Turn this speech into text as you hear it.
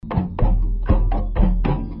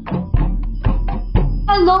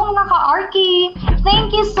Hello mga ka-Arky!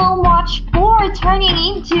 Thank you so much for turning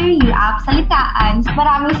into UApp Salitaan.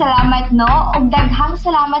 Maraming salamat no, ug daghang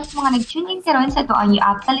salamat sa mga nag-tune in karon sa tuang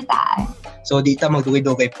UApp Salitaan. So dita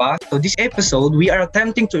magdugay-dugay pa. So this episode, we are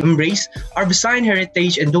attempting to embrace our Visayan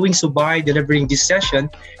heritage and doing so by delivering this session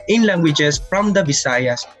in languages from the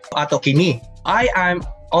Visayas. Ato kini. I am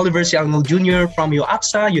Oliver C. Almo Jr. from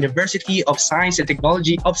UAPSA, University of Science and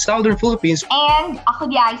Technology of Southern Philippines. And ako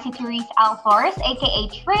di ay si Therese Alfors, aka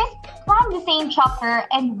Tris, from the same chapter,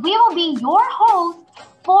 and we will be your host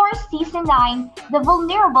for Season 9, the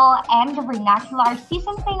Vulnerable and the Vernacular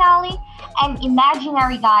Season Finale, and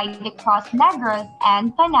Imaginary Guide across Negros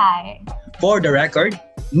and Panay. For the record,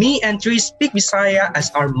 me and Tris speak Visaya as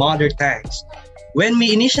our mother tongues. When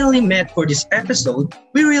we initially met for this episode,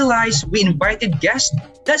 we realized we invited guests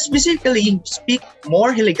that specifically speak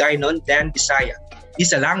more Hiligaynon than Bisaya.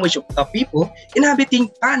 It's a language of the people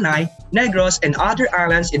inhabiting Panay, Negros, and other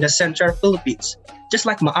islands in the central Philippines. Just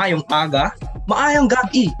like Maayong Aga, Maayong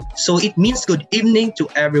Gabi. So it means good evening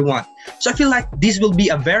to everyone. So I feel like this will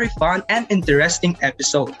be a very fun and interesting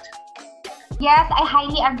episode. Yes, I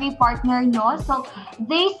highly agree, partner, no? So,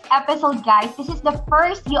 this episode, guys, this is the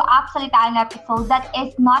first UApp Salitaan episode that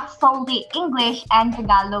is not solely English and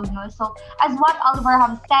Tagalog, no? So, as what Oliver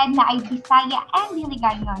have said, na ay Bisaya and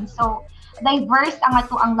Hiligaynon. So, diverse ang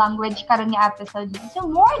ato ang language karon ni episode. So,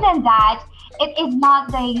 more than that, it is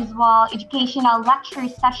not the usual educational lecture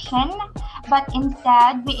session, but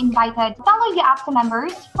instead, we invited fellow UAPSA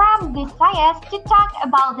members from Visayas to talk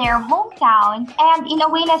about their hometown and in a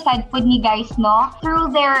way na said po ni guys, no,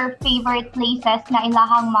 through their favorite places na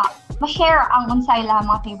ilahang ma-share ang unsay ilahang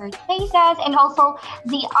mga favorite places and also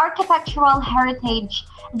the architectural heritage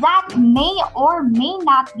that may or may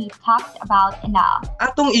not be talked about enough.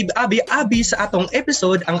 Atong abi-abi sa atong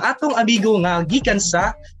episode ang atong amigo nga gikan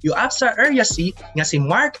sa UAPSA Area C nga si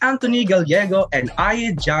Mark Anthony Gallego and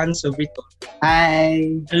I, John Sobrito.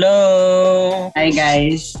 Hi! Hello! Hi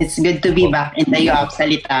guys! It's good to be back in the UApp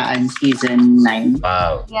Salitaan Season 9.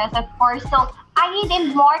 Wow! Yes, of course. So, Aid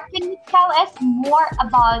and Mark, can you tell us more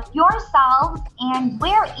about yourselves and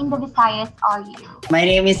where in the Visayas are you? My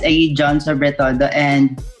name is Aid John Sobretodo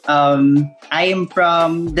and I am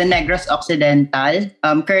from the Negros Occidental,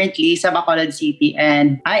 currently sa Bacolod City,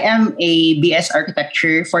 and I am a BS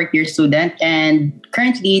Architecture 4th year student and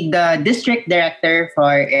currently the District Director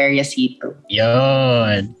for Area C2.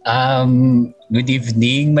 Yon! Good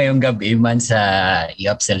evening, mayong gabi man sa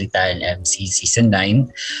UApp Salitaan MC Season 9.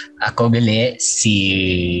 Ako gali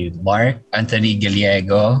si Mark Anthony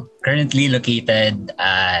Gallego, currently located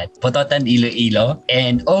at Pototan, Iloilo,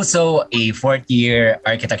 and also a 4th year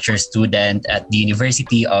architecture student at the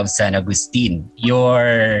University of San Agustin,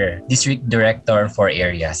 your District Director for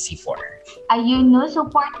Area C4. Ayun no, so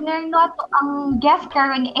partner no, to ang guest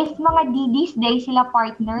karon is mga DDs day sila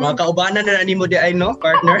partner. Mga kaubanan na nimo di ay no,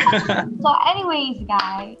 partner. So anyways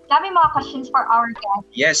guys, dami mga questions for our guest.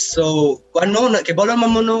 Yes, so kibalo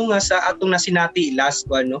man mo nga sa atong nasinati last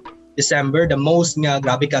December, the most nga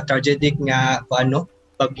grabe ka tragic nga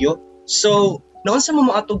bagyo. So noon sa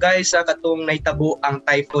mo ato guys sa katong naitabo ang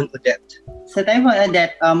Typhoon Odette. Sa Typhoon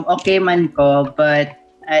Odette, okay man ko, but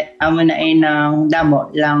amo na ay ng damo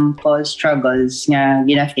lang ko struggles nga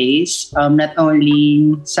gina-face, not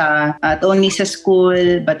only sa school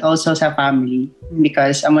but also sa family,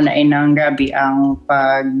 because amo na ay ng grabe ang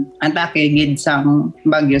pag-atake gid sang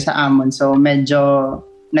bagyo sa amon. So medyo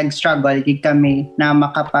nag-struggle gid kami na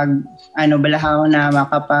makapag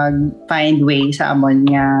find way sa amon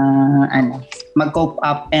nga mag-cope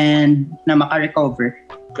up and na maka-recover.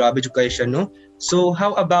 Grabe jud kayo siya, no? So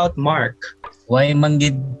how about Mark? Why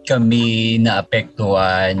manggid kami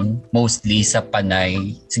naapektuhan mostly sa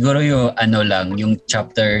Panay? Siguro yung yung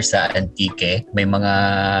chapter sa Antique, may mga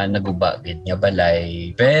nagubagid nga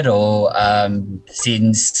balay. Pero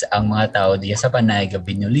since ang mga tao diya sa Panay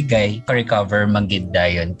gabi nuligay, pa-recover manggid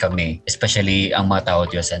dayon kami. Especially ang mga tao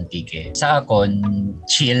diya sa Antique. Sa akon,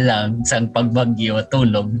 chill lang sang pagbagyo,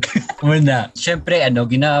 tulog. Muna. Syempre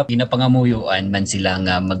ginapangamuyuan man sila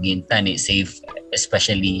nga maging tani safe,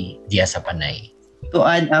 especially diya sa Panay. To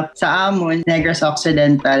add up, sa amon, Negros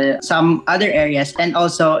Occidental, some other areas, and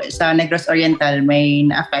also sa Negros Oriental, may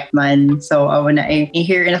na-affect man. So, na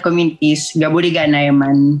here in the communities, gabuligan na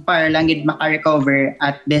man para lang gid maka-recover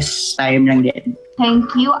at this time lang din.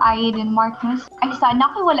 Thank you, Aid and Marcus. Ay sana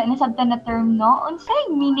kay wala na sabta na term, no?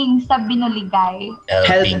 Unsay meaning sa binuligay?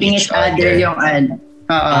 Helping each other yung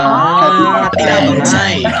tinabang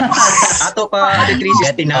ay. Ato pa, Tris,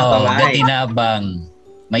 tinabang ay. Tinabang.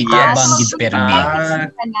 May tabang gid permi.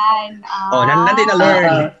 Nandito na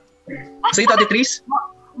learn. So ito, Tris?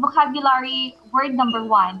 vocabulary word number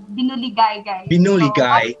 1, binuligay, guys.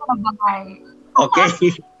 Binuligay. So, bagay. Okay.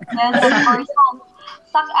 Yes, of course.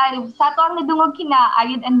 So, sa to ang nadungog kina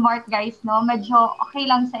Ayud and Mark, guys, no? Medyo okay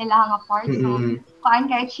lang sa ilang part. So,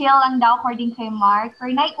 kuan kay chill lang daw according kay Mark.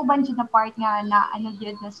 Pero uban dyan na part nga na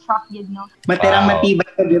yun, na struck yun, no? Matirang matibay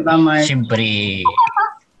ko, di ba, Mark? Siyempre.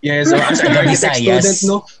 Yes, so as an architect student,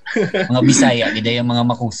 no? Mga Bisaya, gida yung mga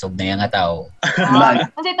makusog na yung tao.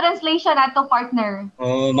 Kasi translation nato, partner.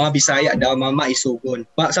 Mga Bisaya daw, maisugon.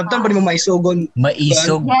 Sabtan pa rin mo maisugon.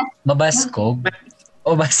 Maisog, Yes. mabaskog.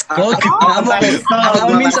 O baskog. Ang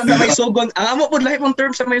amo minsan na may sugon. Ang amo po lahi mong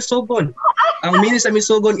term sa may sugon. Ang meaning sa may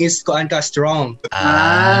sugon is kuan ka strong.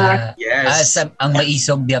 Yes. Ang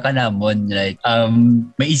maisog diya ka namon, like,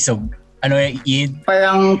 maisog. Ano yung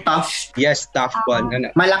Parang tough. Yes, tough one.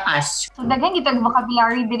 Malakas. So, daghan dito ang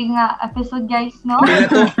vocabulary diri nga episode, guys, no? Kaya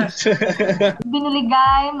to.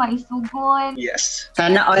 Binuligay, maisugon. Yes.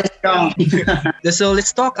 Sana all strong. So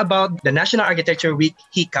let's talk about the National Architecture Week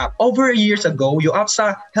HICAP. Over years ago,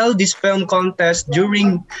 UAPSA held this film contest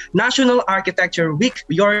during National Architecture Week.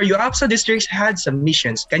 Your UAPSA districts had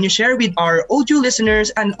submissions. Can you share with our audio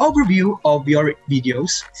listeners an overview of your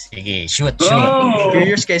videos? Sige, shoot.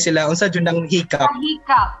 Curious kay sila unsa jud ang HICAP.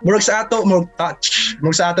 Hikap. Murag sa ato, murag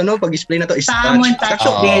sa ato no pag-explain na to is Tamon touch.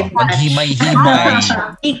 Paghimay-himay.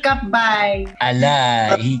 Hiccup by.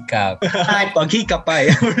 Ala, hikap. pag HICAP pa.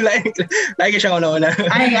 like siya una.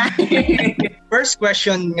 Ay. First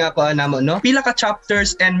question nga pa namo no. Pila ka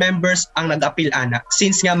chapters and members ang nag-appeal ana?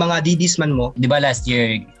 Since nga mga DDs man mo. Di ba last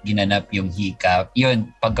year ginanap yung hikap?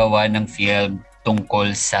 Yun, paggawa ng film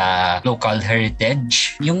tungkol sa local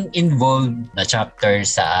heritage. Yung involved na chapter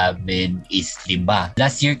sa amin is 5.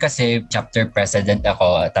 Last year kasi chapter president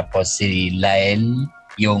ako, tapos si Lyle,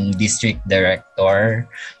 yung district director,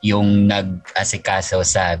 yung nag-asikaso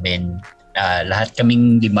sa amin. Lahat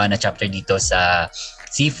kaming 5 na chapter dito sa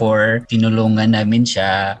C4, tinulungan namin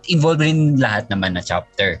siya. Involved rin lahat naman na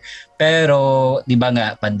chapter. Pero, di ba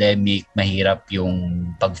nga, pandemic, mahirap yung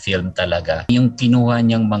pag-film talaga. Yung kinuha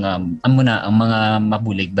niyang ang mga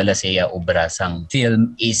mabulig, balasea, obrasang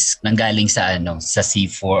film is nanggaling sa sa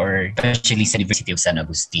C4, especially sa University of San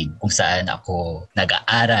Agustin, kung saan ako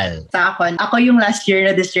nag-aaral. Sa ako yung last year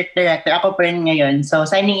na district director. Ako pa rin ngayon. So,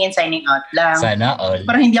 signing in, signing out lang. Sana all.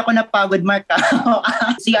 Parang hindi ako napagod, Mark.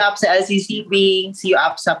 See you up sa LCCB, see you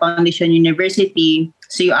up sa Foundation University,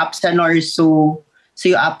 see you up sa NORSU, see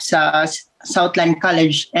you up sa Southland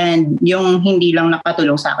College, and yung hindi lang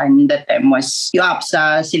nakatulong sa akin that time was you up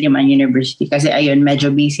sa Silliman University kasi ayun medyo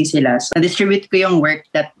busy sila. So na-distribute ko yung work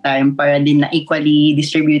that time para din na equally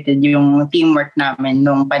distributed yung teamwork namin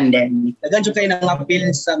nung pandemic. Dagan jud kay nang appeal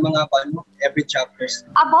sa mga every chapters.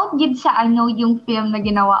 About gid sa yung film na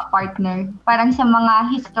ginawa, partner. Parang sa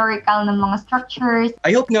mga historical ng mga structures.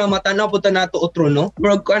 I hope nga matanaw po ta nato utro no.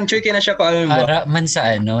 Pero country kay na siya ba? Para man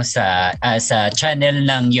sa sa channel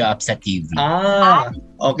ng UAPSA TV.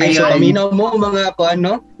 Okay. So paminaw mo mga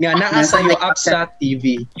nga naa sa UAPSA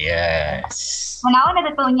TV. Yes. Manaw na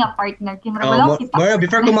dato niya, partner. Kimra Mara,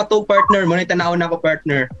 before ko matog partner, mo na tanaw na ako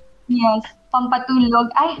partner. Yes, pampatulog.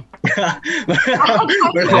 Ay.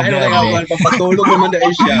 Pampatulog naman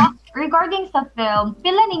dahil siya. Regarding sa film,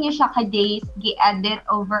 pila ninyo siya ka-days gi-edit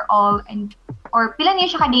overall or pila ninyo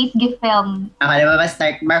siya ka-days gi-film? Ako na ba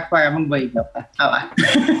start Mark para mong boy ka?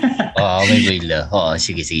 May boy.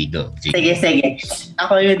 Sige, go. Sige.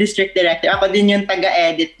 Ako yung district director. Ako din yung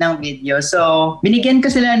taga-edit ng video. So, binigyan ko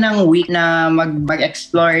sila ng week na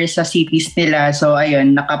mag-explore sa cities nila. So,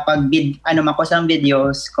 ayun, nakapag-bid ako sa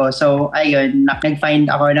videos ko. So, ayun, nag-find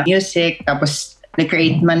ako ng music. Tapos,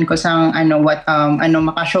 nag-create man ko sang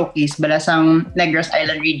maka-showcase bala sang Negros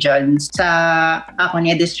Island region sa ako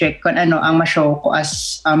niya district kung ang ma-show ko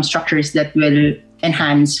as structures that will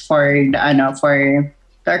enhance for the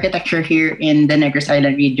architecture here in the Negros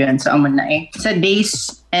Island region. So amo na sa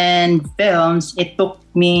days and films, it took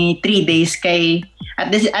me 3 days kay at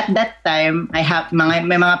that time I have may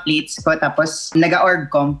mga plates ko tapos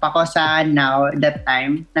nag-org-com pa ko sa that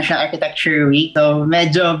time National Architecture Week. So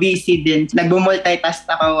medyo busy din. Nag-multitask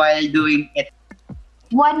ako while doing it.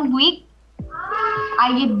 1 week?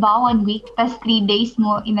 Ayun ba 1 week? Tas 3 days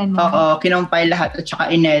mo Oo, kinumpay lahat at saka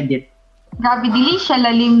inedit. Grabe, dili siya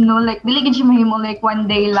lalim, no? Like, dili gid siya mahimo like 1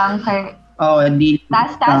 day lang kay di.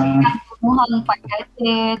 Tas, muhang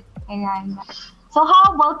pag-edit. Ayan. So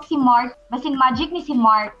how about si Mark? Basin magic ni si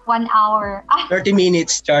Mark, 1 hour. 30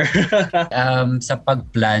 minutes, Char. Sa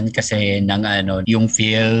pagplan kasi ng yung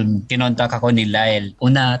film, kinontak ako ni Lyle.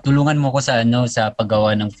 Una, tulungan mo ko sa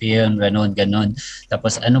paggawa ng film, ganun.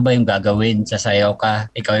 Tapos ano ba yung gagawin? Sasayaw ka,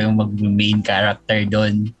 ikaw yung mag-main character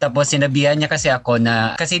doon. Tapos sinabihan niya kasi ako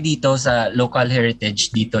na, kasi dito sa local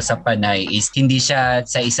heritage dito sa Panay is hindi siya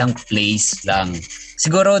sa isang place lang.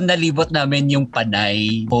 Siguro nalibot namin yung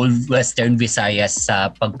Panay, whole Western Visayas sa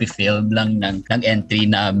pag-film lang ng entry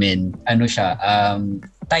namin. Ano siya,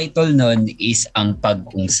 title nun is Ang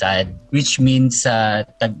Pag-ungsad, which means sa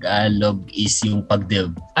Tagalog is yung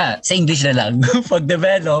sa English na lang,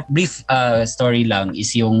 pag-develop. Brief story lang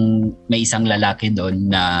is yung may isang lalaki doon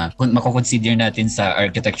na kung mako-consider natin sa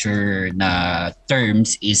architecture na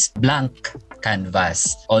terms is blank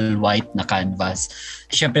canvas, all white na canvas.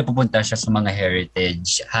 Siyempre pupunta siya sa mga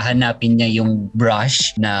heritage. Hahanapin niya yung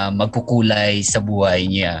brush na magkukulay sa buhay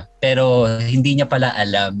niya. Pero hindi niya pala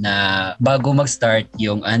alam na bago mag-start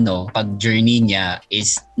yung pag-journey niya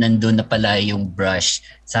is nandun na pala yung brush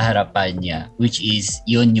sa harapan niya, which is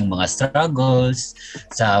yun yung mga struggles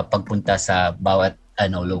sa pagpunta sa bawat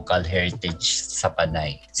local heritage sa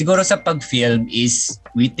Panay. Siguro sa pag-film is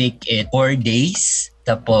we take it 4 days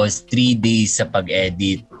tapos 3 days sa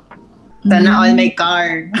pag-edit. Sana all my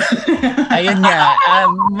car. Ayun nga,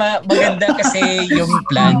 maganda kasi yung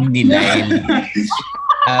plan ni Lyle.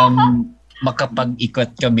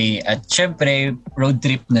 Makapag-ikot kami at syempre road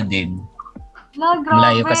trip na din.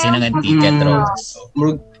 Malayo kasi ng Antique roads.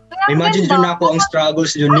 Imagine dyan ako ang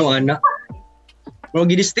struggles dyan anak.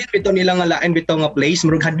 Gidistin bito nila nga lain bito nga place.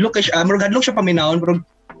 Hadlok siya paminahon.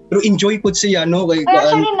 Pero enjoy po siya, no?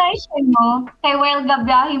 Actually, nice yun, no? Kay while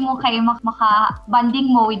gabiyahe mo, kayo maka-banding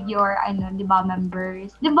mo with your, di ba,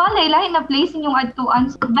 members. Di ba, laylahin na place inyong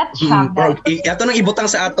adtuan. So, bet siya. Ito nang ibutang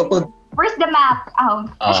sa ato po. Where's the map?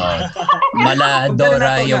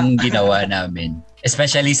 Maladora yung ginawa namin.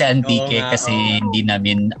 Especially sa Antique kasi hindi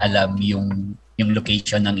namin alam yung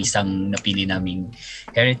location ng isang napili naming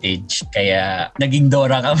heritage. Kaya naging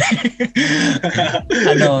Dora kami.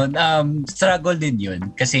 Struggle din yun.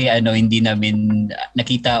 Kasi hindi namin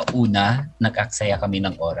nakita una, nag-aksaya kami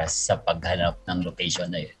ng oras sa paghanap ng location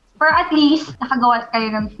na yun. Pero at least, nakagawa kayo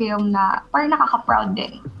ng film na parang nakaka-proud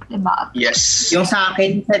din. Diba? Yes. Yung sa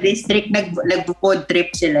akin, sa district, nag-food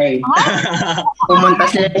trip sila eh. Pumunta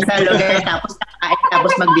sila sa lugar, tapos nakain,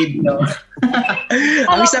 tapos mag-video.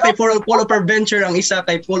 Ang isa kay full of adventure, ang isa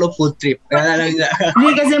kay full of food trip.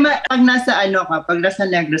 Hindi kasi pag nasa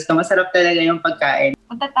Negros ka, masarap talaga yung pagkain.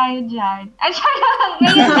 Punta tayo dyan.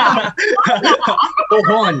 Ngayon na.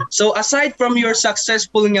 So aside from your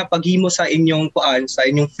successful nga paghimo sa inyong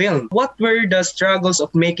film, what were the struggles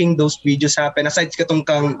of making those videos happen? Aside sa katong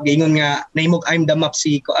kang gingon nga nahimog I'm the map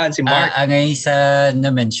si Mark. Angay sa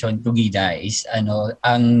na-mention ko gida is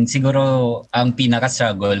ang siguro ang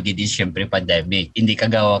pinaka-struggle gid is syempre pandemic. Hindi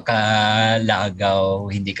kagawa ka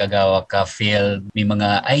lagaw, hindi kagawa ka film, may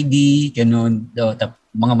mga ID ganun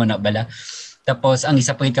mga manabala. Tapos ang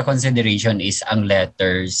isa po ka consideration is ang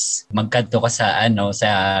letters. Magkadto ka sa sa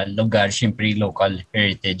lugar, syempre local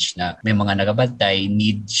heritage na may mga nagabantay,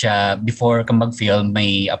 need siya before ka mag-film,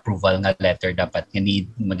 may approval nga letter dapat nga need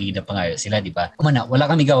magiging pangayo sila, di ba? Wala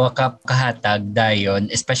kami gawa kahatag dayon,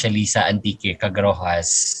 especially sa Antique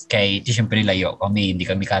Cagrojas. Kay syempre layo kami, hindi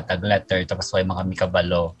kami katag letter, tapos may mga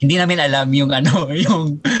mikabalo. Hindi namin alam yung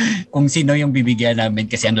yung kung sino yung bibigyan namin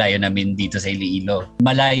kasi ang layo namin dito sa Iloilo.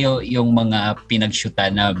 Malayo yung mga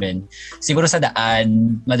pinag-shootan namin. Siguro sa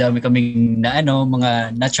daan, madami kaming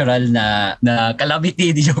mga natural na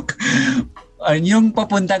calamity, joke. Yung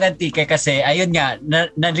papuntang Antique kasi, ayun nga,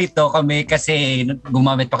 nalito kami kasi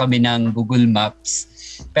gumamit pa kami ng Google Maps.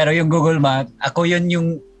 Pero yung Google Map, ako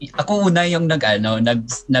una yung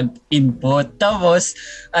nag-input. Tapos,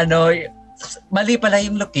 mali pala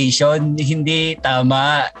yung location, hindi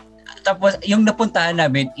tama. Tapos, yung napuntahan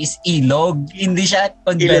namin is Ilog. Hindi siya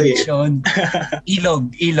convention. Ilog.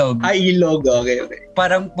 Ilog. Okay.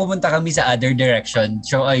 Parang pumunta kami sa other direction.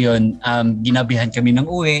 So, ayun, ginabihan kami ng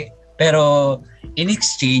uwi. Pero, in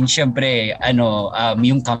exchange, syempre,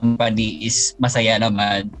 yung company is masaya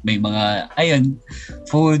naman. May mga,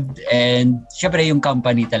 food and syempre yung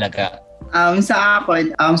company talaga. Sa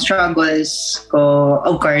akin, struggles ko,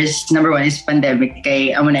 of course, number one is pandemic.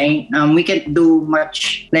 Kay we can't do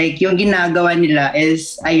much. Like, yung ginagawa nila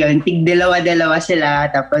is, tig dalawa sila,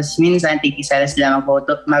 tapos minsan tig-isa sila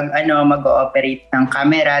mag-ooperate ng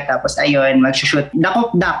camera, tapos mag-shoot.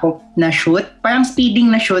 Dakop na shoot. Parang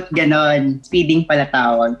speeding na shoot, ganon. Speeding pala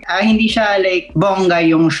tawag. Hindi siya like bongga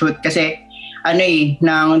yung shoot kasi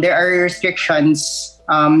there are restrictions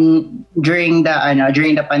during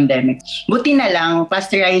the pandemic. Buti na lang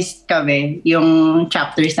plasterized kami, yung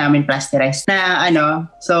chapters namin plasterized na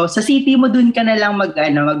so sa city mo dun ka na lang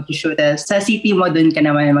mag-shoot. Sa city mo dun ka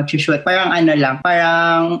naman mag-shoot. Parang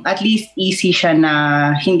parang at least easy siya na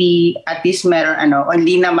hindi at least meron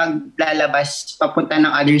only na maglalabas papunta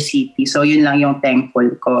ng other city. So yun lang yung thankful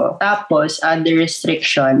ko. Tapos other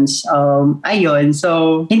restrictions, ayun,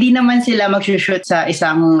 so hindi naman sila mag-shoot sa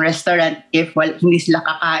isang restaurant if hindi sila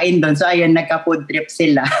kakain doon. So ayun, nagka-food trip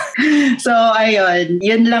sila. So ayun,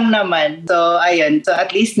 yun lang naman. So ayun, so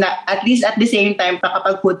at least at the same time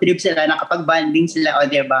nakapag-food trip sila, nakapag-bonding sila, o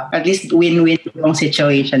diba? At least win-win yung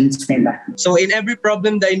situations nila. So in every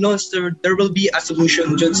problem that I know, there will be a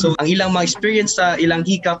solution dyan. So ang ilang mga experience sa ilang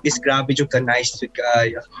hiccup is grabe yung ka-nice to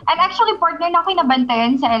kaya. And actually, partner na ako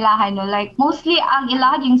nabantayan sa ilahan, no? Like, mostly ang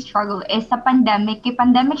ilahan yung struggle is sa pandemic. Kay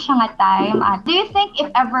pandemic siya nga time. Do you think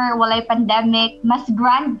if ever walay pandemic, mas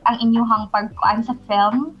grand ang inyuhang pagkuan sa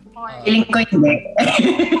film? Feeling ko hindi.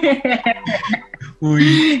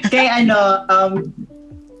 Kaya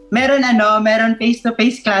meron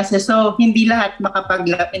face-to-face classes, so hindi lahat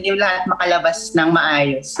makalabas ng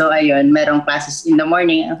maayos. So ayun, merong classes in the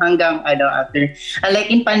morning hanggang after.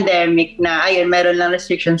 Like in pandemic na ayun, meron lang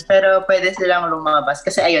restrictions pero pwede silang lumabas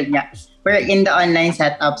kasi ayun nga, we're in the online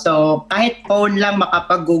setup. So kahit phone lang,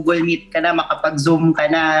 makapag-Google Meet ka na, makapag-Zoom ka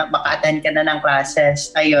na, maka-attend ka na ng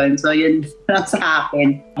classes. Ayun, so yun lang sa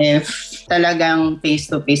akin. If talagang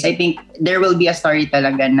face-to-face, I think there will be a story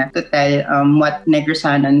talaga na to tell what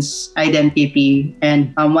Negrosanon's identity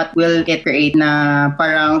and what will it create na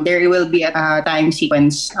parang there will be a time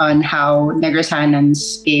sequence on how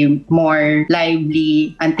Negrosanons came more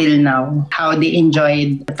lively until now. How they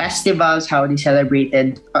enjoyed the festivals, how they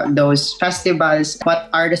celebrated those festivals, what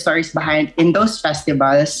are the stories behind in those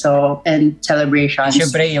festivals, so and celebrations.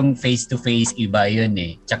 Siyempre yung face-to-face iba yun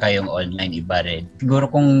tsaka yung online iba rin.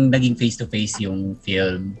 Siguro kung naging face-to-face yung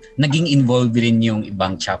film, naging involved rin yung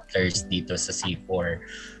ibang chapters dito sa C4.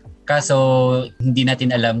 Kaso hindi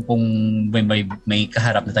natin alam kung may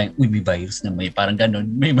kaharap na tayong may virus na parang ganun.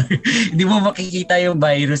 Hindi mo makikita yung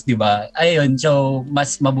virus, di ba? Ayun, so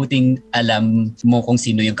mas mabuting alam mo kung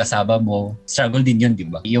sino yung kasama mo. Struggle din yun, di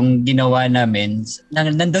ba? Yung ginawa namin,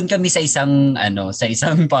 nandun kami sa isang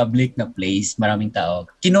public na place, maraming tao.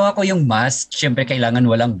 Kinuha ko yung mask, syempre kailangan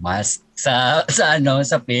walang mask sa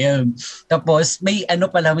film. Tapos may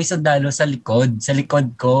may sundalo sa likod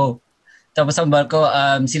ko. Tapos ang barko,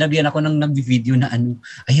 sinabihan ako ng nag-video na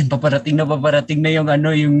ayun, paparating na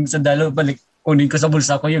yung sandalo, balik, kunin ko sa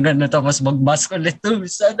bulsa ko yung tapos mag-mask ulit.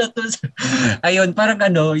 Sana to. Ayun, parang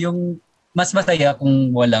yung mas masaya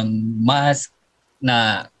kung walang mask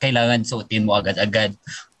na kailangan suotin mo agad-agad.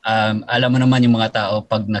 Alam mo naman yung mga tao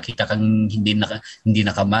pag nakita kang hindi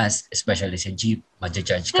naka-mask, especially sa jeep,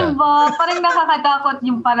 ma-judge ka. Diba? Parang nakakatakot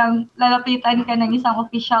yung parang lalapitan ka ng isang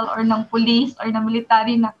official or ng police or ng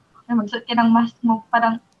military na magsuot ka ng mask mo,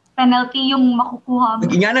 parang penalty yung makukuha mo.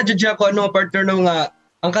 Nga na judge ako, partner nga,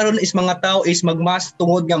 ang karon is mga tao is magmask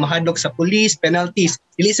tungod nga mahadlok sa police, penalties,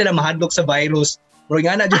 dili sila mahadlok sa virus. Pero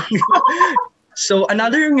nga na judge. So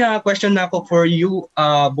another question na ako for you,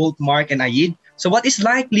 both Mark and Ayid. So what is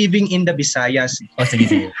like living in the Visayas? Oh,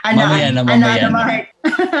 sige. Mamaya na. Mark.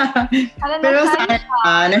 Pero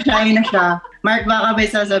nasyahin na siya. Mark, baka may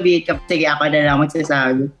sasabihin ka. Sige, ako na lang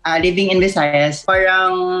magsasabi. Living in Visayas,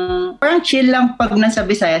 parang chill lang pag nasa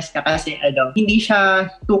Visayas ka kasi hindi siya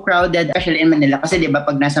too crowded. Actually in Manila, kasi di ba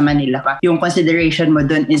pag nasa Manila ka, yung consideration mo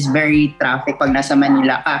dun is very traffic pag nasa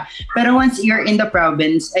Manila ka. Pero once you're in the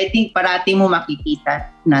province, I think parati mo makikita.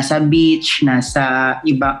 Nasa beach, nasa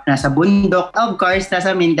bundok. Of course,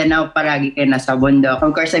 nasa Mindanao, paragi kayo nasa bundok.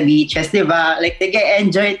 Of course, sa beaches, di ba? Like,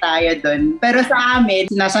 enjoy tayo dun. Pero sa amin,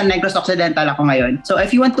 nasa Negros Occidental ako ngayon. So,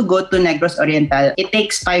 if you want to go to Negros Oriental, it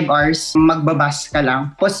takes 5 hours. Magbabas ka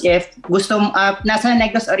lang. Tapos, if gusto mo, nasa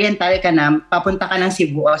Negros Oriental ka na, papunta ka ng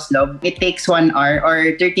Cebu, Oslob, it takes 1 hour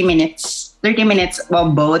or 30 minutes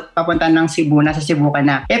of boat, papunta ng Cebu, nasa Cebu ka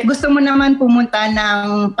na. If gusto mo naman pumunta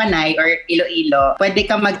ng Panay or Iloilo, pwede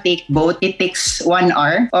ka mag-take boat, it takes 1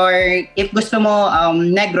 hour. Or if gusto mo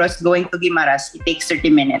Negros going to Guimaras, it takes 30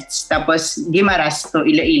 minutes. Tapos Guimaras to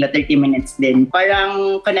Iloilo, 30 minutes din.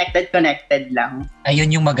 Parang connected lang. Ayun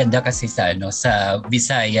yung maganda kasi sa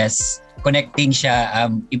Visayas, connecting siya.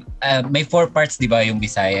 May 4 parts, di ba, yung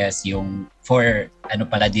Visayas, yung 4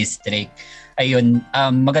 district. Ayun,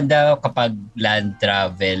 maganda kapag land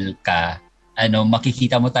travel ka,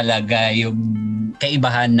 makikita mo talaga yung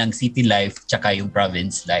kaibahan ng city life tsaka yung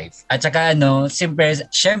province life. At tsaka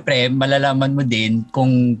syempre malalaman mo din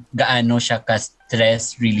kung gaano siya ka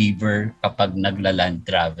stress reliever kapag nagla-land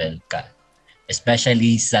travel ka.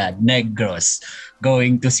 especially sa Negros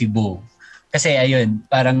going to Cebu. Kasi ayun,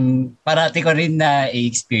 parang parati ko rin na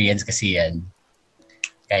experience kasi yan.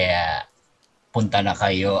 Kaya punta na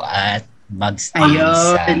kayo at mag-stay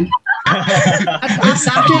sa...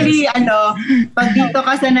 Actually, pag dito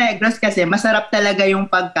ka sa Negros kasi, masarap talaga yung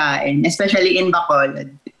pagkain, especially in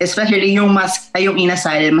Bacolod. Especially yung yung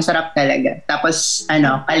inasal, masarap talaga. Tapos,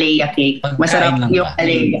 kalea cake. Masarap yung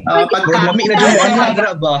kalea. Pagkain. Lami na dyan mo,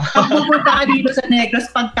 ang ba? Pag pupunta ka dito sa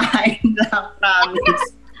Negros, pagkain lang,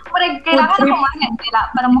 promise. Kailangan kumain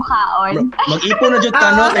nila para mukhaon. Mag-ipon na dyan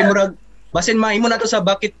kay murag, basin maimo na to sa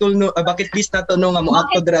bucket list na to no nga mo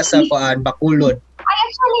akto dira sa Bacolod. Ay,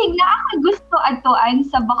 actually, ako gusto atoan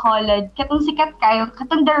sa Bacolod. Katong sikat kayo,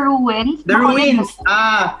 katong The Ruins. The Ruins.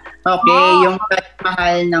 Okay. Yung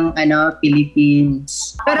mahal ng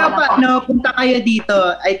Philippines. Pero punta kayo dito,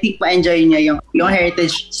 I think ma-enjoy niyo yung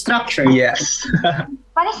heritage structure. Yes.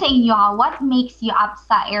 Para sa inyo, what makes you up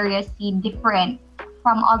sa Area C different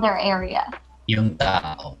from other areas? Yung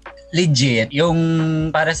tao. Legit, yung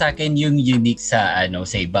para sa akin yung unique sa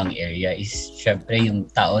sa ibang area is syempre yung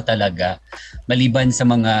tao talaga. Maliban sa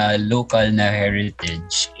mga local na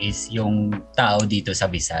heritage is yung tao dito sa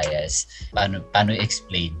Visayas. Paano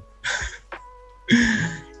explain?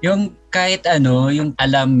 Yung kahit yung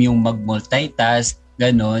alam yung mag-multitask,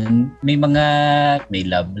 ganon, may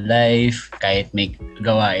love life, kahit may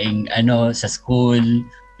gawaing sa school,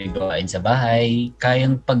 may gawain sa bahay,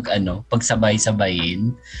 kayang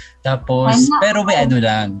pagsabay-sabayin. Tapos, pero may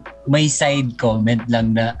may side comment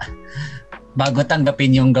lang na bago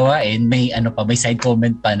tanggapin yung gawain, may side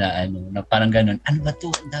comment pa na na parang ganun. Ano ba to?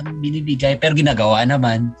 Ang daming binibigay. Pero ginagawa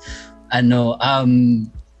naman.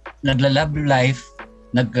 Nagla-love life,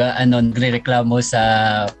 nagrereklamo sa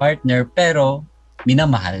partner, pero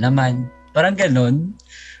minamahal naman. Parang ganun.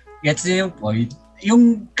 Gets niyo yung point?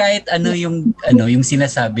 Yung kahit yung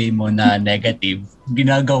sinasabi mo na negative,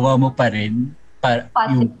 ginagawa mo pa rin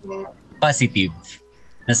yung positive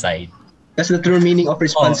na side. That's the true meaning of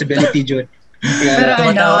responsibility, Jude. Pero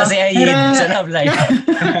tumatawa si Ayin sa love life.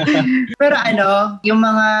 Pero yung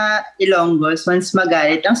mga Ilonggos, once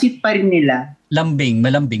magalit, ang sweet pa rin nila. Malambing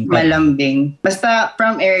pa. Malambing. Basta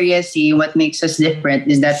from Area C, what makes us different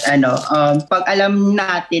is that pag alam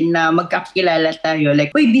natin na magkakilala tayo,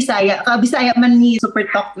 like, uy, Bisaya man ni super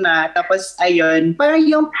talk na, tapos ayun, parang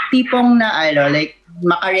yung tipong na like,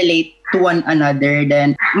 makarelate to one another,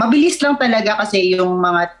 then mabilis lang talaga kasi yung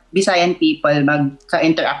mga Visayan people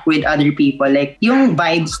magka-interact with other people, like yung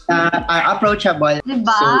vibes na are approachable.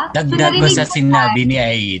 Diba? So, dagdag ko sa sinabi ni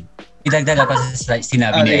Aid. Idagdag ako sa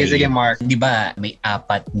sinabi ni Aid. Sige, Mark. Di ba may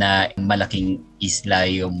 4 na malaking isla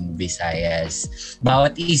yung Visayas.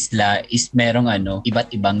 Bawat isla is merong iba't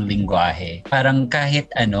ibang lingwahe. Parang kahit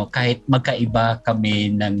magkaiba kami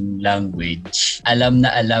ng language, alam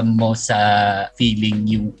na alam mo sa feeling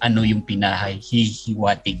yung yung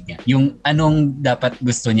pinahihiwatig niya. Yung anong dapat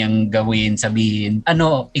gusto niyang gawin, sabihin.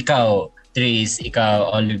 Ikaw, Trace, ikaw,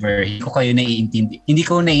 Oliver, hindi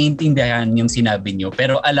ko naiintindihan yung sinabi niyo,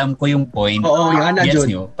 pero alam ko yung point. Oo, yung gets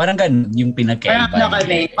niyo. Parang ganun yung pinagkaiba. Parang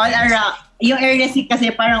kami, all around. Yung area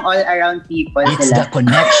kasi parang all around people It's sila. the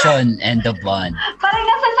connection and the bond. Parang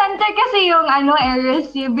nasa center kasi yung Area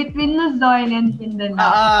C between Luzon and Mindanao.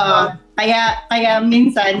 Oo. Kaya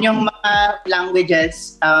minsan yung mga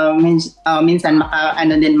languages, minsan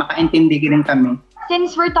makaintindi rin kami.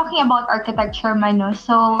 Since we're talking about architecture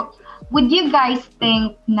so would you guys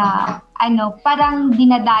think na parang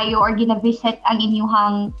dinadayo or ginavisit ang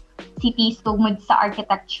inyuhang cities tungod sa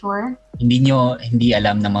architecture? Hindi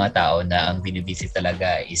alam ng mga tao na ang binivisit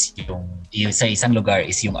talaga is yung sa isang lugar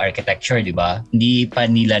is yung architecture, di ba? Hindi pa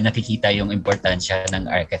nila nakikita yung importansya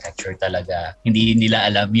ng architecture talaga. Hindi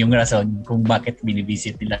nila alam yung rason kung bakit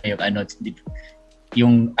binivisit nila yung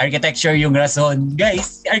yung architecture yung rason.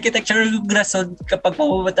 Guys, architecture yung rason kapag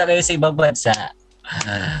pumunta kayo sa ibang bansa.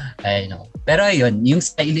 I know. Pero ayun, yung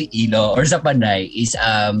sa Iloilo or sa Panay is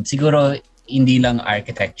siguro hindi lang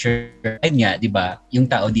architecture. Ayun nga, di ba? Yung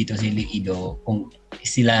tao dito sa Iloilo, kung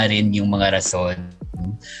sila rin yung mga rason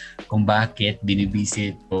kung bakit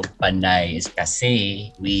binibisit ko Panay is kasi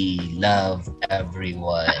we love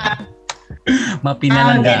everyone.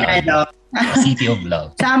 Mapinalangga. City of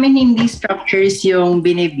Love. Sa amin hindi structures yung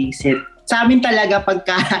binibisit. Sa amin talaga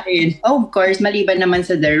pagkain. Of course, maliban naman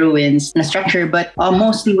sa The Ruins na structure, but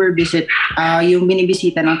mostly we're visit, yung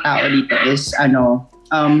binibisita ng tao dito is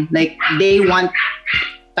like they want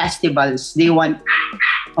festivals, they want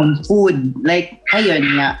food. Like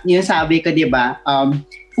ayun nga, yung sabi ko 'di ba?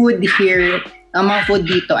 Food here ang mga food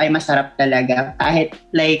dito ay masarap talaga. Kahit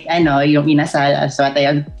like yung inasal, as what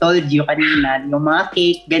I told you kanina, yung mga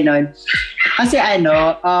cake, ganon. Kasi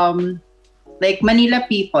like Manila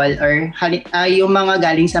people or yung mga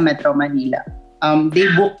galing sa Metro Manila, they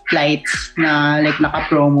book flights na like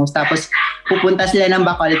naka-promos, tapos pupunta sila ng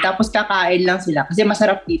Bacolod, tapos kakain lang sila kasi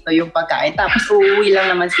masarap dito yung pagkain, tapos uuwi lang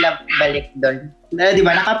naman sila balik doon. Di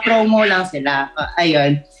ba? Naka-promo lang sila.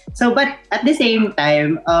 Ayun. So, but at the same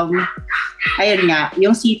time, ayun nga,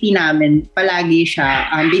 yung city namin, palagi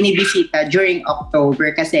siya binibisita during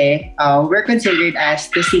October kasi we're considered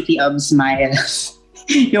as the city of smiles.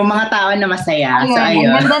 Yung mga tao na masaya. Ayun, So,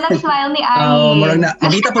 ayun. ganda ng smile ni Ai.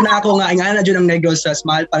 Nakita po na ako nga na dyan ang negos sa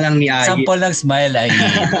smile pa lang ni Ai. Sample lang smile ay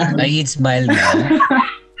smile na.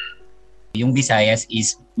 Yung Visayas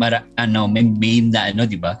is may main na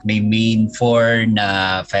di ba? May main 4 na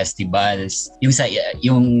festivals.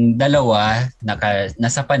 Yung dalawa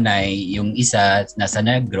nasa Panay, yung isa nasa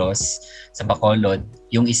Negros, sa Bacolod.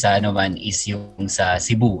 Yung isa naman is yung sa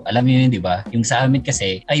Cebu. Alam niyo yun, di ba? Yung sa amin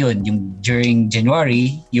kasi, ayun, yung during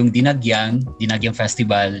January, yung Dinagyang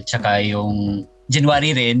Festival, tsaka yung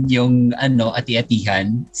January rin, yung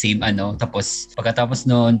Ati-Atihan, same tapos pagkatapos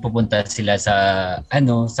noon pupunta sila sa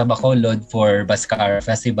Bacolod for Bascar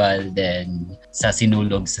Festival, then sa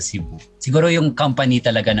Sinulog sa Cebu. Siguro yung company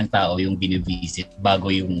talaga ng tao yung binivisit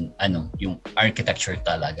bago yung yung architecture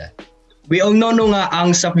talaga. We all know nga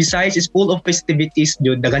ang sa Visayas is full of festivities,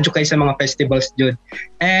 dude. Dagan kayo sa mga festivals, dude.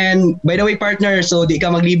 And by the way, partner, so di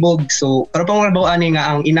ka maglibog. So, pero pang ani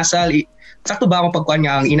nga ang inasal, sakto ba akong pagkuhan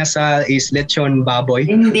nga ang inasal is lechon baboy?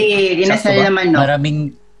 Hindi, inasal naman, no?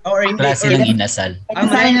 Maraming klase ng inasal.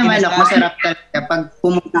 Inasal naman, no? Masarap talaga pag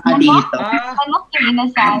pumunta ka dito. Manok yung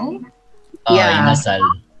inasal? Inasal.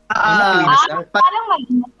 Parang may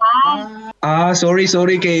inasal.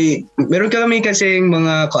 Sorry kay meron kami kasing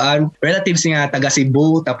mga relatives nga taga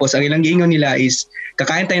Cebu, tapos ang ilang giingon nila is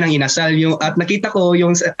kakain tayo ng inasal at nakita ko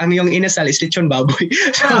yung inasal is lechon baboy.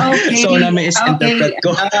 So na may interpret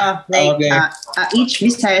ko. Each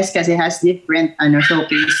Visayas kasi has different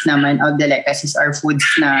showcase naman of delicacies or foods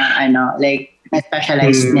na like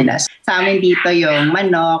specialized nila. Sa amin dito yung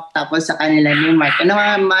manok, tapos sa kanila yung mark.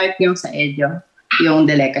 Mark yung sa Edyo? Yung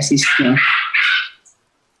delicacies nyo.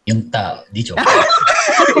 Yung tao. Di joke.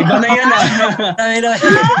 Iba na yan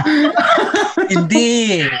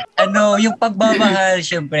Hindi. Yung pagmamahal,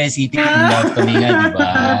 syempre, city of love kami nga, di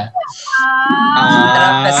ba?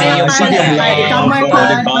 Kasi yung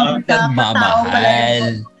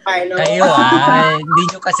nagmamahal. Kayo hindi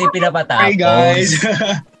nyo kasi pinapatapos. Hey guys.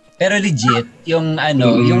 Pero legit, yung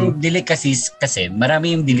yung delicacies kasi,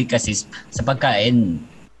 marami yung delicacies sa pagkain.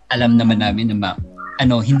 Alam naman namin na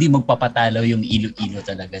hindi magpapatalo yung ilo-ilo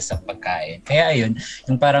talaga sa pagkain. Kaya ayun,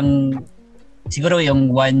 yung parang siguro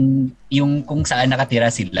yung kung saan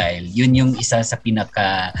nakatira si Lyle, yun yung isa sa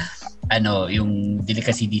pinaka yung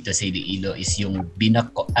delicacy dito sa Iloilo is yung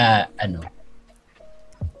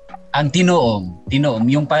ang tinoom,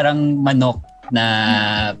 yung parang manok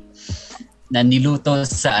na niluto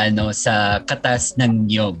sa sa katas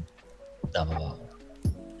ng niyog. Tama ba?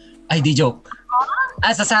 Ay, di joke.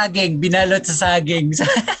 Sa saging, binalot sa saging.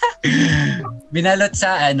 Binalot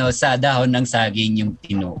sa sa dahon ng saging yung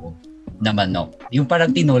tinoo na manok. Yung parang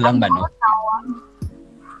tinulang manok.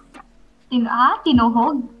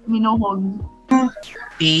 Tinuhog? Minuhog?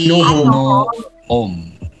 Tinuom.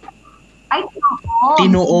 Ay, tinuhog.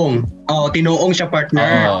 Tinuong. Tinuong siya,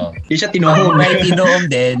 partner. Hindi siya tinuhog. May tinuom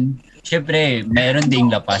din. Siyempre, meron ding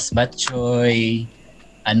lapas batchoy.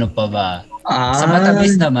 Ano pa ba? Sa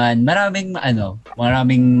matamis naman, maraming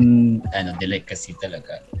delicacy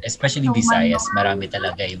talaga. Especially Visayas, marami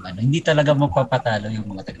talaga yung hindi talaga magpapatalo yung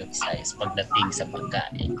mga taga Visayas pagdating sa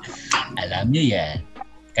pagkain. Alam niyo yan.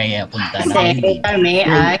 Kaya punta na kasi kami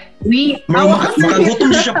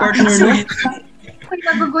makagutom siya, partner, no?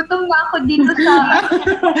 Nagugutom na ako dito sa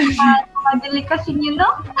mga delicacy niyo, no?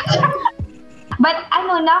 But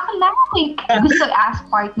gusto i-ask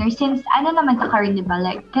partner, since naman ta karon, di ba,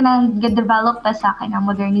 like kanang develop ta sa kanang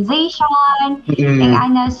modernization,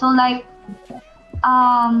 so like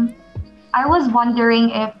I was wondering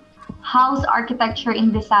if house architecture in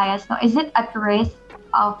Visayas, no, is it at risk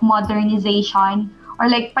of modernization, or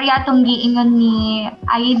like pariyatong giingon ni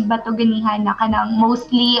Aid bato ganihan na kanang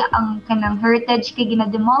mostly ang kanang heritage kay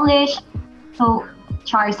gina-demolish, so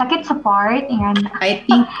Char, sakit sa part. And I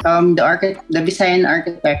think the Visayan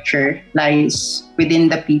architecture lies within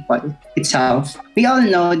the people itself. We all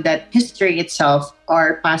know that history itself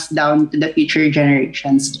are passed down to the future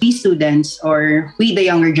generations. We students or we the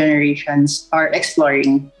younger generations are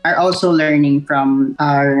exploring, are also learning from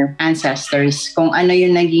our ancestors kung ano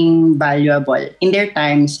yung naging valuable in their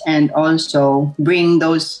times and also bring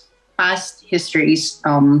those past histories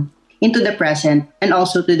into the present and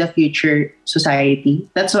also to the future society.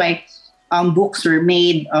 That's why books were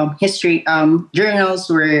made, history journals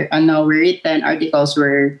were written, articles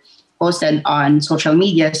were posted on social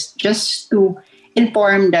medias just to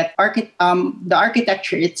inform that the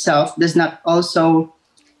architecture itself does not also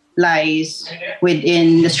lies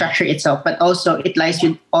within the structure itself, but also it lies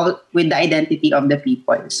with the identity of the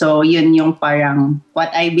people. So yun yung parang what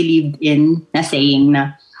I believed in na saying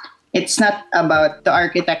na it's not about the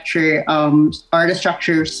architecture or the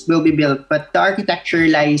structures will be built, but the architecture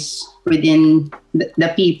lies within the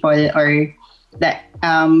people or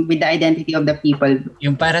with the identity of the people.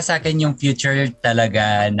 Yung para sa akin yung future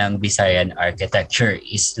talaga ng Visayan architecture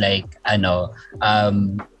is like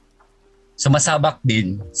sumasabak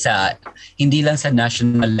din sa hindi lang sa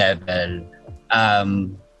national level,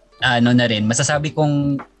 na rin masasabi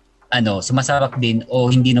kong sumasabak din o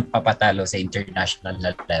hindi napapatalo sa international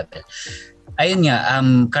level. Ayun nga,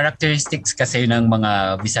 characteristics kasi ng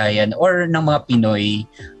mga Visayan or ng mga Pinoy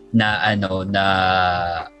na na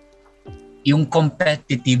yung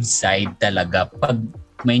competitive side talaga pag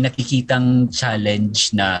may nakikitang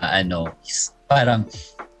challenge na parang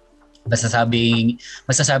masasabi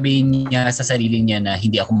niya sa sarili niya na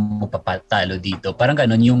hindi ako mapapatalo dito. Parang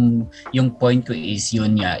ganun yung point ko is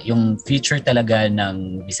yun nga, yung future talaga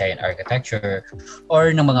ng Visayan architecture or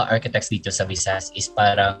ng mga architects dito sa Visayas is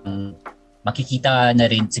parang makikita na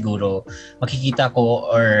rin siguro, makikita ko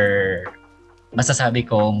or masasabi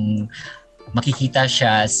kong makikita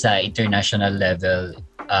siya sa international level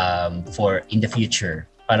for in the future.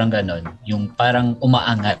 Parang ganun, yung parang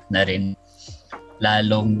umaangat na rin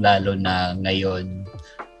lalong-lalo na ngayon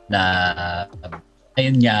na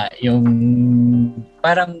ayun nga yung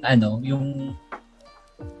parang yung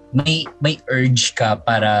may urge ka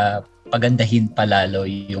para pagandahin palalo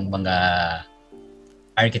yung mga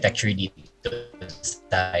architecture dito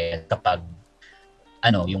sa kapag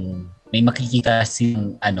yung may makikita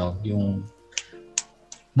yung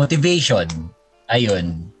motivation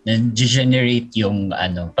ayun na-generate yung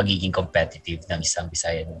pagiging competitive ng isang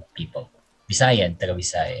Visayan people. Visayan, taga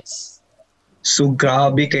Visayas. So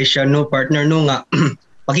grabe kay siya partner nga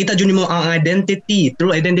pakita jud nimo ang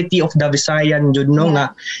true identity of the Visayan jud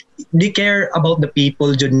nga they care about the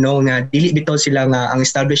people jud nga dili bitaw sila nga ang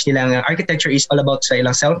establish nila nga architecture is all about sa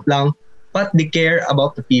ilang self lang but they care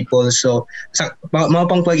about the people. So sa mao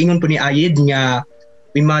pang pag-ingon po ni Ayid nga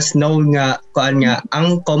we must know nga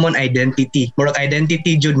ang common identity. Murag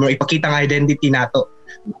identity jud mo ipakita ang identity nato.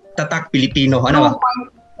 Tatak Pilipino, ba?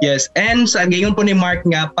 Yes, and sa gingon po ni Mark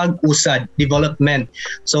nga pag-usad, development.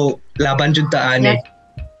 So, laban jud ta ani. Yes.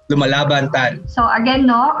 Lumalaban ta. So again,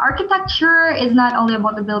 architecture is not only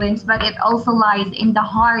about the buildings, but it also lies in the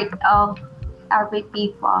heart of every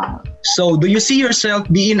people. So, do you see yourself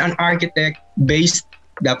being an architect based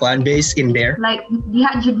in there? Like,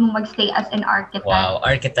 diha jud mo magstay as an architect. Wow,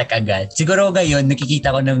 architect agad. Siguro ngayon, nakikita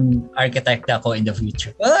ko ng architect ako in the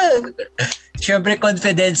future. Siyempre,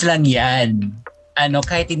 confidence lang yan.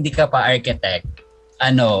 Kahit hindi ka pa architect,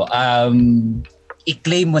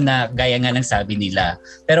 i-claim mo na gaya nga ng sabi nila.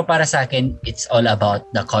 Pero para sa akin, it's all about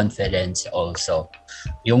the confidence also.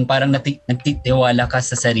 Yung parang nagtitiwala ka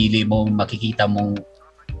sa sarili mo, makikita mong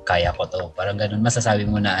kaya ko to. Parang ganun, masasabi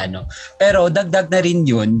mo na Pero dagdag na rin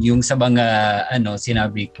yun, yung sa mga,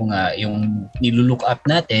 sinabi ko nga, yung nilulook up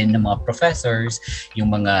natin ng mga professors,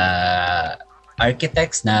 yung mga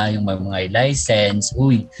architects na, yung mga license,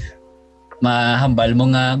 mahambal mo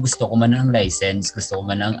nga, gusto ko man ng license, gusto ko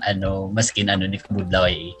man ng maskin ni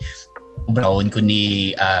Kabudlay, brown ko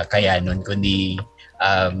ni Kayanon ko ni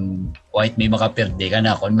white may makaperde ka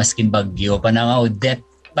na ako, maskin Bagyo pa na nga, det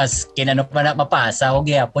maskin pa na mapasa o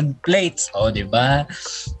gyapon plates, di ba?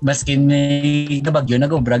 Maskin may Bagyo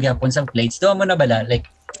nag-obra gyapon sa plates, doon mo na bala, like,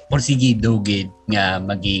 porsigido gid nga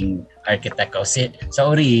maging architect ko.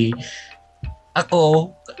 Sorry,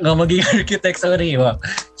 ako nga maging architect sa Oriwa.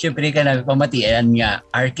 Siyempre ka na pamatian nga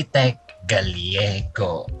architect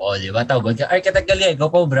Gallego. Di ba tawag ka architect Gallego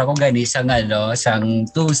pobra ko gani sang sang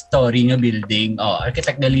 2-story nga building.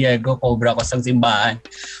 Architect Gallego pobra ko sang simbahan.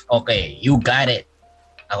 Okay, you got it.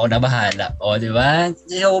 Ako na bahala. Di ba?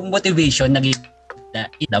 So motivation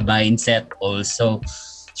na mindset also.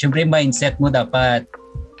 Siyempre mindset mo dapat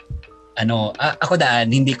ako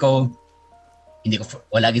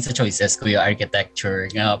wala gid sa choices ko yung architecture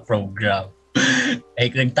nga program.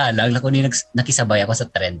 Ay nagtalang ako ni nakisabay ako sa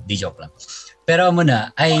trend, di joke lang. Pero mo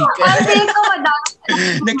na ay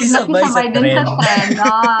nakisabay sa trend.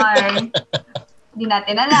 Hindi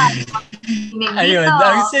natin alam. Ayun,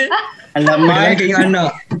 alam mo kayong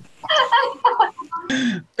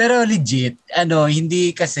Pero legit,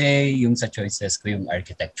 hindi kasi yung sa choices ko yung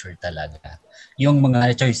architecture talaga. Yung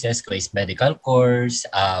mga choices ko is medical course,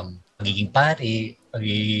 pagiging pari,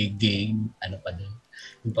 pagiging,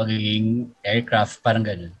 yung pagiging aircraft, parang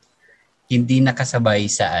ganun. Hindi nakasabay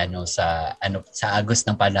sa agos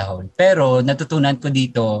ng panahon. Pero natutunan ko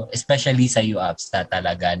dito, especially sa UAPS na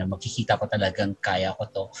talaga, na makikita ko talagang kaya ko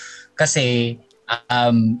to. Kasi,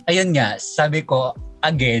 ayun nga, sabi ko,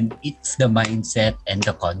 again, it's the mindset and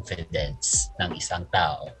the confidence ng isang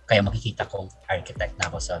tao. Kaya makikita kong architect na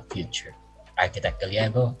ako sa future. Architect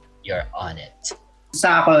Gallego, you're on it.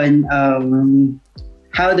 Sa akin,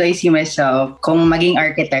 how do I see myself kung maging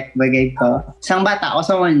architect bagay ko? Sang bata ako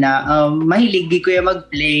sa una, mahilig ko yung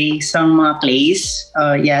mag-play sa mga clays.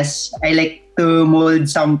 Yes, I like to mold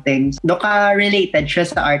something. Doka related siya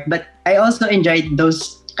sa art, but I also enjoyed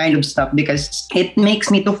those kind of stuff because it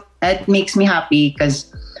makes me happy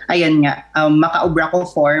because ayun nga, makaubra ko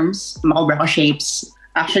forms, makaubra ko shapes.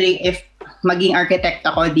 Actually, if maging architect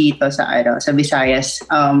ako dito sa Visayas,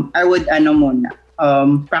 I would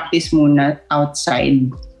practice muna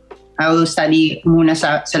outside. I will study muna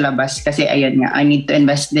sa labas kasi ayun nga, I need to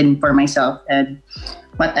invest din for myself and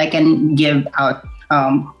what I can give out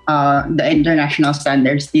the international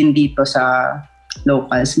standards din dito sa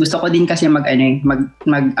locals. Gusto ko din kasi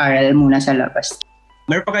mag-aral muna sa labas.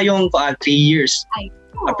 Meron pa kayong 3 years.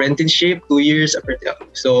 Apprenticeship, 2 years.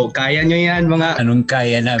 So, kaya nyo yan mga... Anong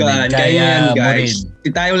kaya namin? Kaya mo rin.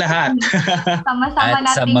 Tayo lahat. Sama-sama natin.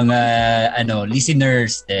 At sa mga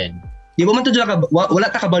listeners din. Di ba man ito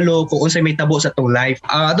wala ta kabalo kung unsay may tabo sa atong life.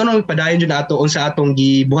 Ato nang padayon dyan na ato unsa atong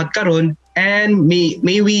gibuhat karon and may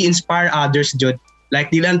we inspire others jud.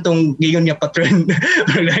 Like di lang tong giyon nga pa-trend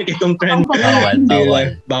or like itong trend. Bawal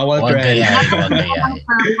trend. Huwag gayahin.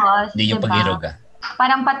 Hindi yung paghiruga.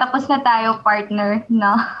 Parang patapos na tayo, partner,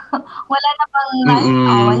 no? Wala na bang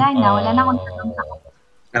wala na akong tanong sa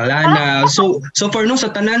wala na. So for sa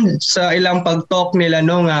tanan sa ilang pag-talk nila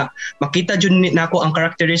nga makita jud nako ang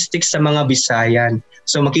characteristics sa mga Bisayan.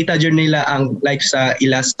 So makita jud nila ang like sa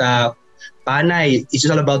ilasta panay, it's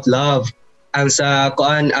all about love. Ang sa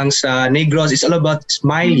Negros is all about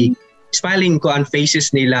smiling ko ang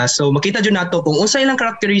faces nila. So makita jud nato kung unsa ilang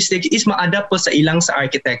characteristic is ma-adapt po sa ilang sa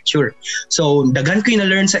architecture. So daghan ko na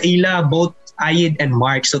learn sa ila both Ayed and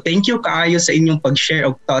Mark. So thank you kaayo sa inyong pag-share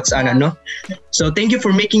of thoughts no. So thank you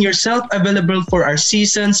for making yourself available for our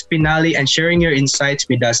season's finale and sharing your insights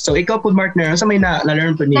with us. So ikaw po partner, sa may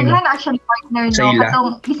na-learn po niyo? Daghan actually partner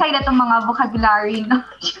no. Beside atong mga vocabulary no.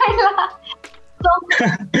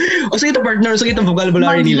 So ito partner, so ito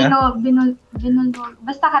vocabulary nila.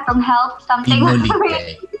 Basta katong help something.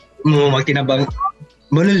 Binuligay. Magtinabang.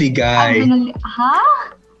 Binuligay.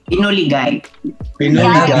 Binuligay.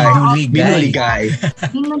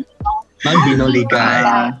 Magbinuligay.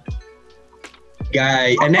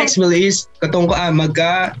 Guy. And next will is katong ko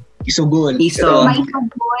magka-isugon.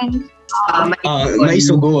 Maisugon.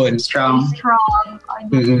 Strong. Strong.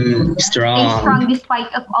 Strong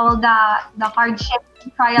despite of all the hardships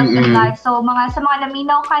and trials in life. So sa mga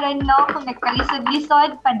naminaw ka rin kung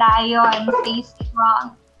nagkalisod-lisod, padayon, stay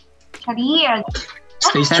strong. Career.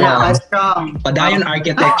 Stay strong. Padayon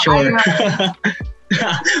architecture.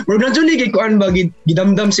 Bro, na dyan kay Kuan ba?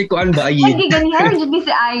 Gidamdam si Kuan ba? Ayed. Ganihan dyan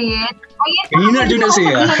si Ayed. Ganihan dyan na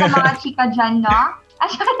siya. Ganihan mga chika dyan, no?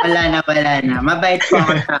 Wala na. Mabait po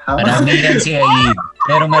ako tao. Marami yan si Ayed.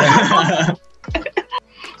 Pero marami.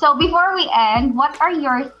 So before we end, what are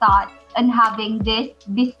your thoughts on having this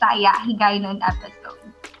Bisaya Higayon episode?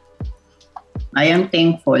 I am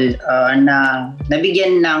thankful na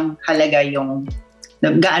nabigyan ng halaga yung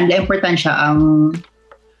gaan na importansya ang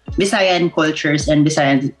Visayan cultures and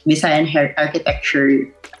Visayan architecture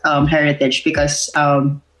heritage because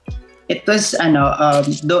it was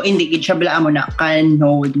though hindi siya bala mo na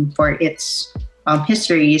known for its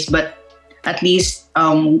histories, but at least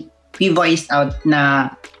we voiced out na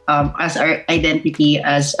as our identity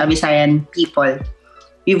as a Visayan people,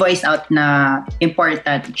 we voiced out na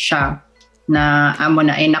important siya na amo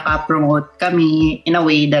na ay naka-promote kami in a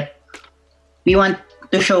way that we want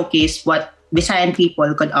to showcase what Visayan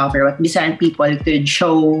people could offer, what Visayan people could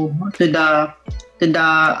show to the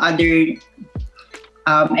other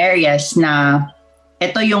areas na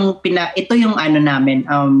ito yung namin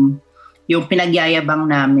yung pinagyayabang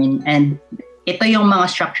namin, and ito yung mga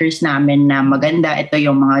structures namin na maganda, ito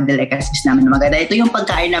yung mga delicacies namin na maganda, ito yung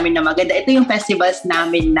pagkain namin na maganda, ito yung festivals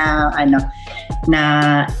namin na na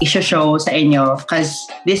i-show sa inyo, because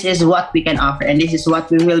this is what we can offer and this is what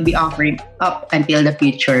we will be offering up until the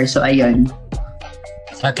future. So ayun.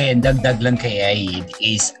 Sa akin, dagdag lang kay Aid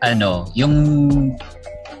is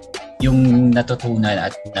yung natutunan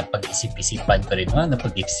at napag-isip-isipan ko rin,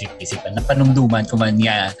 napag-isip-isipan, napanumduman ko man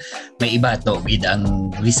nga may iba to with ang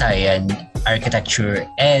Visayan architecture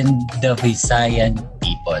and the Visayan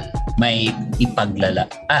people. May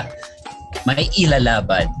may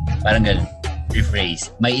ilalaban, parang ganun, rephrase,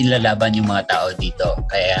 may ilalaban yung mga tao dito.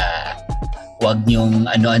 Kaya wag niyong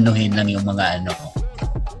ano-anuhin lang yung mga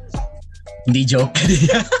hindi joke.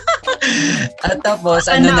 At tapos,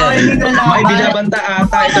 may binabanta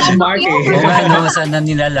ata ito si Mark eh. Saan na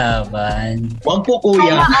nilalaban? Wag po,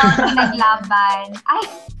 kuya. Pinaglaban. Ay,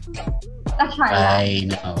 that's right. Ay,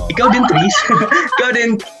 no. Ikaw din, Tris. Ikaw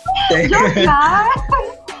din. Joke lang.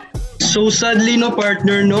 So sadly, no,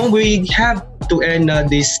 partner, no, we have to end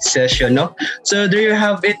this session, no? So there you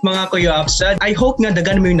have it, mga Kuya-Absa. I hope nga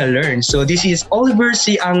dagan mo yung na-learn. So this is Oliver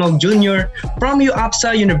C. Angog Jr. from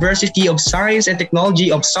UAPSA University of Science and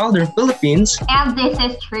Technology of Southern Philippines. And this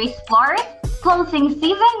is Trace Flores, closing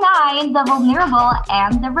Season 9, The Vulnerable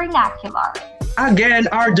and the Vernacular. Again,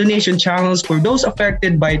 our donation channels for those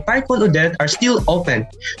affected by Typhoon Odette are still open.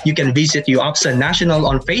 You can visit UAPSA National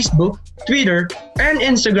on Facebook, Twitter, and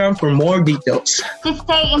Instagram for more details. To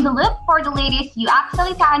stay in the loop for the latest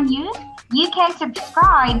UAPSA Litan news, you can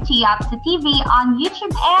subscribe to UAPSA TV on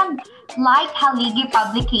YouTube and like Haligi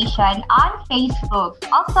Publication on Facebook,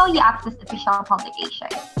 also UAPSA's official publication.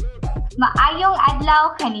 Maayong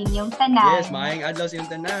adlaw kaninyong tanan. Yes, maayong adlaw sa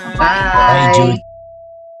inyong tanan. Bye! Bye, Jude.